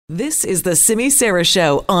This is the Simi Sara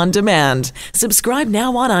Show on demand. Subscribe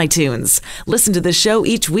now on iTunes. Listen to the show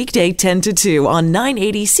each weekday 10 to 2 on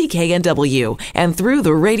 980 CKNW and through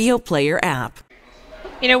the Radio Player app.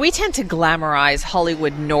 You know, we tend to glamorize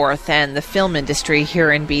Hollywood North and the film industry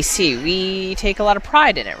here in BC. We take a lot of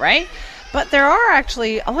pride in it, right? But there are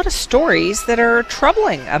actually a lot of stories that are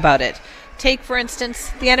troubling about it. Take, for instance,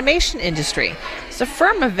 the animation industry. It's a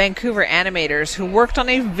firm of Vancouver animators who worked on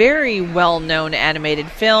a very well-known animated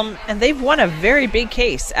film, and they've won a very big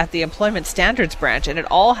case at the Employment Standards Branch, and it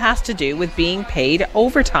all has to do with being paid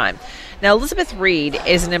overtime. Now, Elizabeth Reed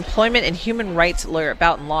is an employment and human rights lawyer at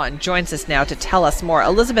Boughton Law and joins us now to tell us more.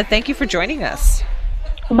 Elizabeth, thank you for joining us.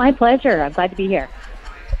 My pleasure. I'm glad to be here.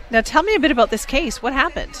 Now, tell me a bit about this case. What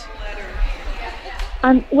happened?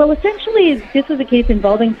 Well, essentially, this was a case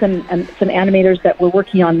involving some animators that were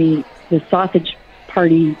working on the Sausage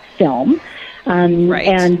Party film. Right.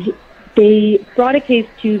 And they brought a case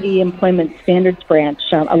to the Employment Standards Branch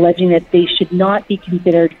alleging that they should not be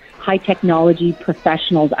considered high technology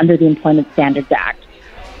professionals under the Employment Standards Act.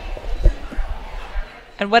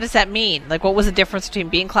 And what does that mean? Like, what was the difference between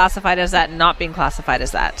being classified as that and not being classified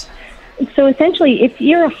as that? So essentially, if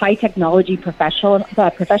you're a high technology professional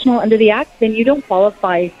under the Act, then you don't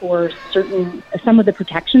qualify for some of the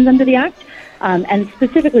protections under the Act. And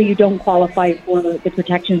specifically, you don't qualify for the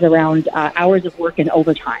protections around hours of work and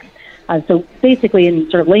overtime. So basically, in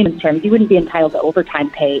sort of layman's terms, you wouldn't be entitled to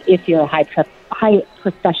overtime pay if you're a high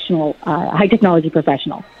technology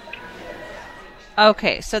professional.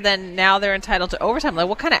 Okay, so then now they're entitled to overtime. Like,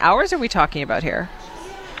 what kind of hours are we talking about here?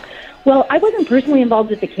 Well, I wasn't personally involved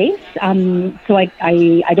with the case, so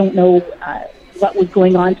I don't know what was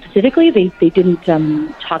going on specifically. They didn't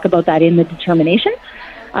talk about that in the determination,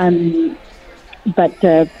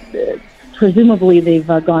 but presumably they've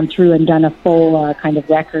gone through and done a full kind of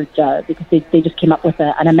record because they just came up with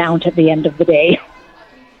an amount at the end of the day.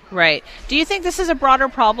 Right. Do you think this is a broader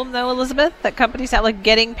problem, though, Elizabeth, that companies have, like,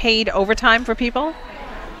 getting paid overtime for people?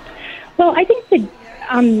 Well, I think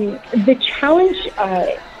the challenge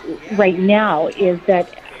right now is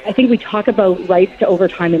that I think we talk about rights to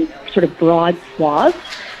overtime in sort of broad swaths.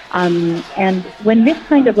 And when this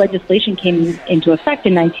kind of legislation came into effect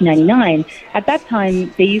in 1999, at that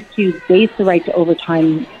time, they used to base the right to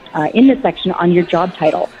overtime in this section on your job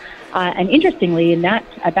title. And interestingly,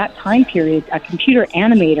 at that time period, a computer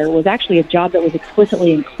animator was actually a job that was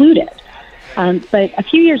explicitly included. But a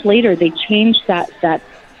few years later, they changed that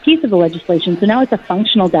piece of the legislation, so now it's a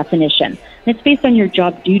functional definition. And it's based on your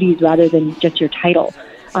job duties rather than just your title.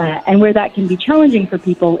 And where that can be challenging for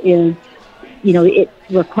people is, you know, it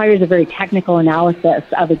requires a very technical analysis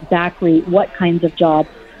of exactly what kinds of jobs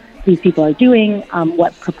these people are doing,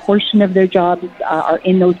 what proportion of their jobs are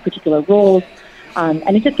in those particular roles.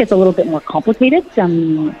 And it just gets a little bit more complicated.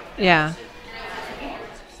 Yeah.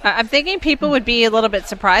 I'm thinking people would be a little bit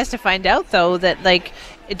surprised to find out, though, that, like,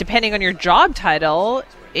 depending on your job title,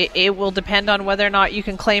 it will depend on whether or not you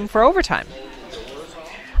can claim for overtime.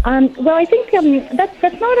 Well, I think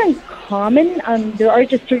that's not uncommon. There are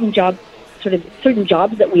just certain jobs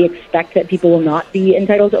that we expect that people will not be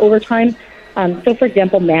entitled to overtime. So, for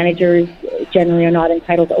example, managers generally are not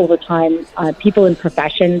entitled to overtime. People in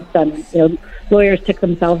professions, lawyers took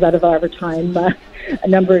themselves out of overtime a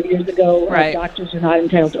number of years ago. Right. Doctors are not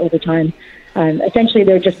entitled to overtime. Essentially,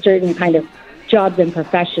 there are just certain kind of jobs and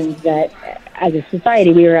professions that, as a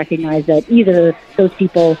society, we recognize that either those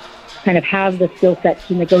people kind of have the skill set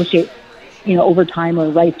to negotiate, overtime or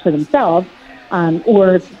rights for themselves,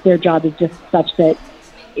 or their job is just such that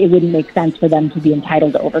it wouldn't make sense for them to be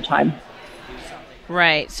entitled to overtime.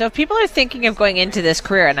 Right. So if people are thinking of going into this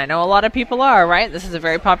career, and I know a lot of people are, right? This is a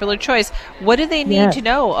very popular choice. What do they need to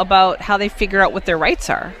know about how they figure out what their rights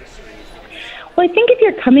are? Well, I think if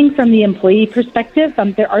you're coming from the employee perspective,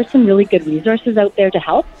 there are some really good resources out there to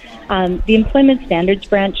help. The Employment Standards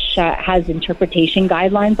Branch has interpretation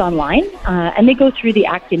guidelines online, and they go through the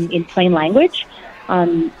Act in plain language.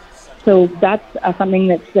 So that's something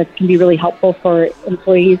that can be really helpful for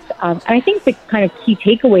employees. And I think the kind of key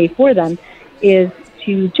takeaway for them is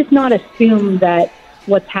to just not assume that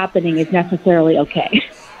what's happening is necessarily okay.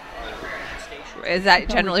 Is that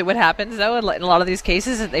generally what happens, though, in a lot of these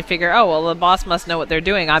cases? That they figure, oh, well, the boss must know what they're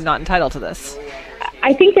doing. I'm not entitled to this.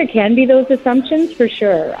 I think there can be those assumptions, for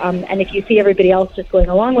sure. And if you see everybody else just going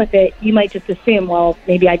along with it, you might just assume, well,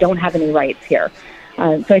 maybe I don't have any rights here.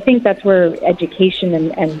 So I think that's where education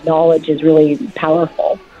and knowledge is really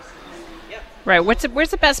powerful. Right. Where's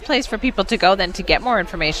the best place for people to go, then, to get more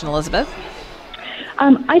information, Elizabeth?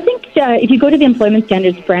 I think if you go to the Employment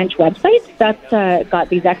Standards Branch website, that's got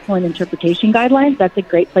these excellent interpretation guidelines. That's a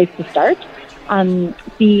great place to start.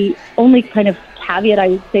 The only kind of caveat I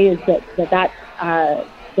would say is that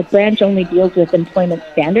the branch only deals with employment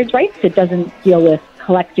standards rights. It doesn't deal with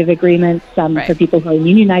collective agreements for people who are in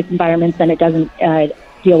unionized environments, and it doesn't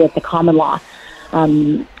deal with the common law.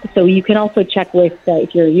 So you can also check with,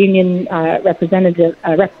 if you're a union represented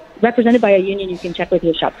by a union, you can check with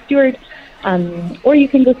your shop steward, or you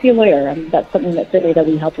can go see a lawyer. That's something that certainly that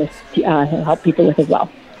we help people with as well.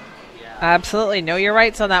 Absolutely. Know your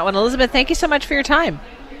rights on that one. Elizabeth, thank you so much for your time.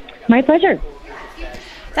 My pleasure.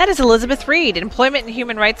 That is Elizabeth Reed, Employment and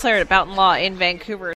Human Rights Lawyer at Boughton Law in Vancouver.